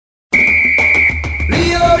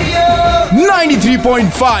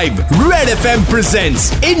93.5 red FM presents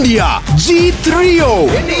India जीत रियो।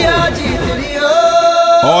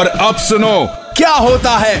 और अब सुनो क्या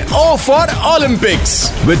होता है O for Olympics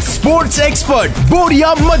with sports expert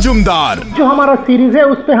बोरिया मजुमदार। जो हमारा सीरीज है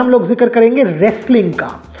उस पे हम लोग जिक्र करेंगे रेसलिंग का।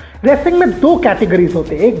 रेसलिंग में दो कैटेगरीज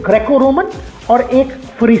होते हैं, एक ग्रेको रोमन और एक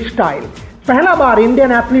फ्री स्टाइल। पहला बार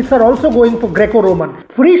Indian athletes are also going for Greco Roman.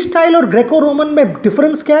 Free style और ग्रेको रोमन में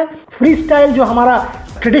डिफरेंस क्या है? फ्री स्टाइल जो हमारा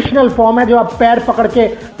ट्रेडिशनल फॉर्म है, जो आप पैर पकड़ के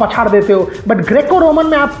पछाड़ देते हो, बट ग्रेको रोमन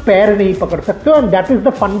में आप पैर नहीं पकड़ सकते हो, and that is the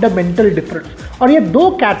fundamental difference. और ये दो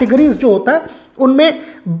कैटेगरीज जो होता है उनमें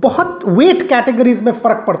बहुत वेट कैटेगरीज में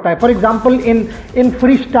फर्क पड़ता है। For example in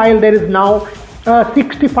free style there is now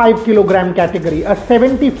 65 kilogram category,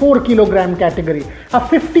 74 kilogram category,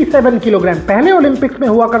 57 kilogram. पहले ओलंपिक्स में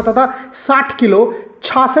हुआ करता था 60 किलो,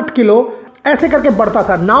 66 किलो, ऐसे करके बढ़ता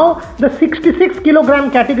था। Now the 66 kilogram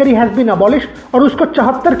category has been abolished और उसको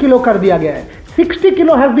 74 किलो कर दिया गया है। 60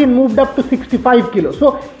 kilo has been moved up to 65 kilo.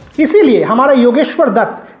 सो इसीलिए हमारा योगेश्वर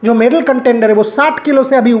दत्त जो मेडल कंटेंडर है वो 60 किलो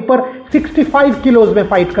से अभी ऊपर 65 किलोज में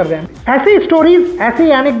फाइट कर रहे हैं। ऐसी स्टोरीज,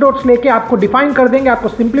 ऐसे एनेक्डोट्स लेके आपको डिफाइन कर देंगे, आपको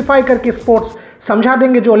सिंप्लीफाई करके स्पोर्ट्स समझा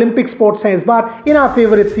देंगे जो ओलंपिक स्पोर्ट्स हैं इस बार in our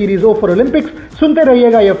favourite series O for Olympics. सुनते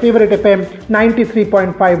रहिएगा your favourite FM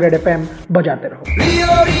 93.5 red FM, बजाते रहो।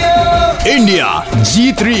 इंडिया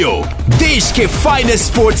जीत रियो, देश के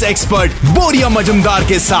फाइनेस्ट स्पोर्ट्स एक्सपर्ट बोरिया मजुमदार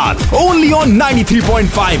के साथ ओनली ऑन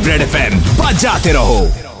 93.5 रेड एफएम, बजाते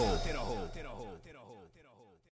रहो।